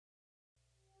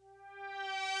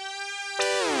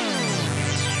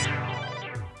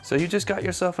So you just got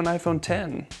yourself an iPhone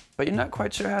 10, but you're not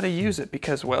quite sure how to use it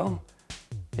because, well,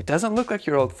 it doesn't look like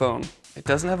your old phone. It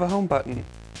doesn't have a home button.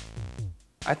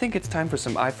 I think it's time for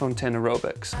some iPhone 10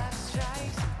 aerobics.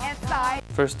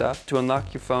 First off, to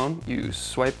unlock your phone, you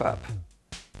swipe up.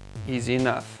 Easy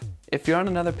enough. If you're on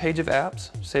another page of apps,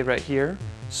 say right here,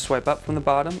 swipe up from the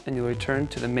bottom and you'll return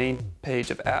to the main page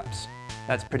of apps.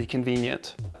 That's pretty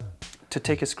convenient. To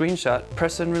take a screenshot,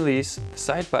 press and release the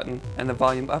side button and the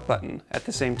volume up button at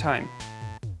the same time.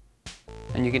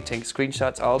 And you can take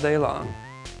screenshots all day long.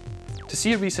 To see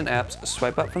your recent apps,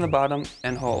 swipe up from the bottom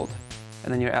and hold,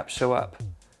 and then your apps show up.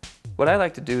 What I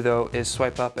like to do though is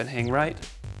swipe up and hang right,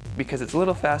 because it's a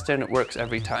little faster and it works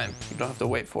every time. You don't have to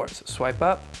wait for it. So swipe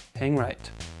up, hang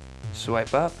right.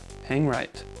 Swipe up, hang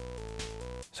right.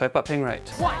 Swipe up, hang right.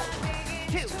 1,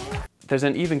 2. There's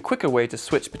an even quicker way to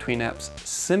switch between apps.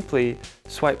 Simply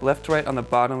swipe left to right on the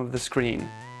bottom of the screen.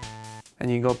 And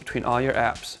you can go between all your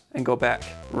apps and go back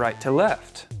right to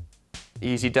left.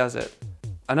 Easy does it.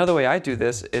 Another way I do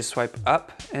this is swipe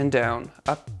up and down,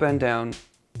 up and down.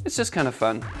 It's just kind of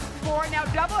fun. 4, now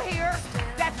double here.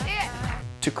 That's it.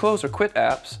 To close or quit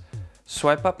apps,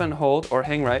 swipe up and hold or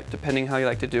hang right, depending how you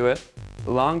like to do it.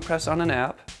 Long press on an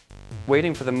app,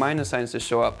 waiting for the minus signs to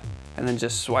show up, and then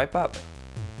just swipe up.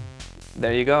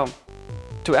 There you go.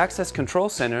 To access Control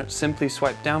Center, simply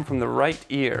swipe down from the right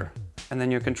ear, and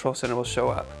then your Control Center will show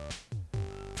up.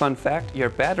 Fun fact, your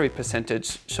battery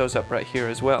percentage shows up right here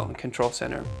as well in Control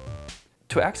Center.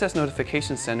 To access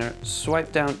Notification Center,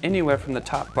 swipe down anywhere from the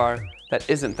top bar that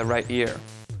isn't the right ear.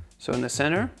 So in the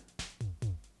center,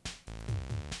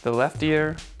 the left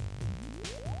ear,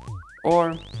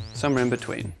 or somewhere in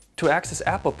between. To access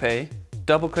Apple Pay,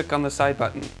 double-click on the side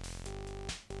button,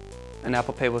 and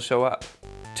Apple Pay will show up.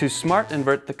 To smart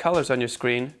invert the colors on your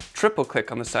screen,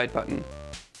 triple-click on the side button.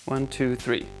 1, 2,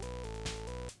 3.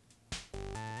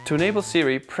 To enable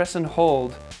Siri, press and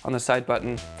hold on the side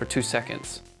button for 2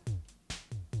 seconds.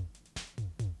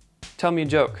 Tell me a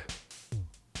joke.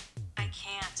 I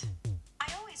can't.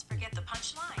 I always forget the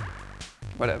punchline.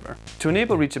 Whatever. To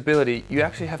enable reachability, you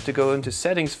actually have to go into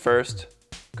Settings first,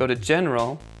 go to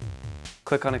General,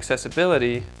 click on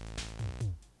Accessibility,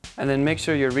 and then make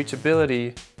sure your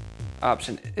reachability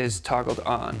option is toggled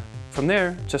on. From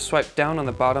there, just swipe down on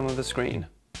the bottom of the screen.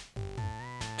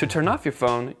 To turn off your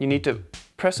phone, you need to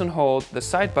press and hold the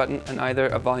side button and either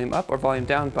a volume up or volume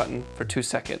down button for 2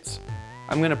 seconds.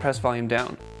 I'm going to press volume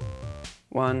down.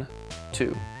 1,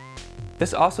 2.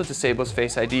 This also disables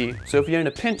Face ID, so if you're in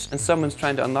a pinch and someone's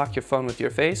trying to unlock your phone with your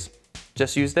face,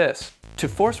 just use this. To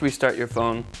force restart your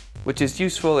phone, which is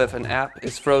useful if an app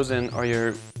is frozen or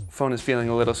your phone is feeling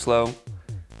a little slow,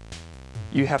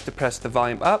 you have to press the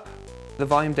volume up, the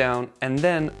volume down, and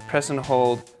then press and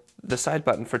hold the side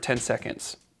button for 10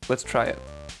 seconds. Let's try it.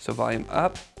 So volume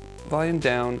up, volume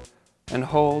down, and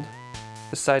hold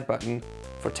the side button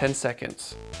for 10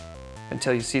 seconds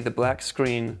until you see the black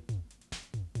screen.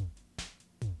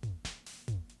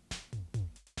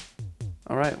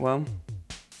 Alright, well,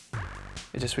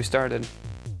 it just restarted.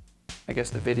 I guess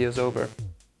the video's over.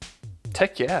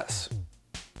 Tech yes!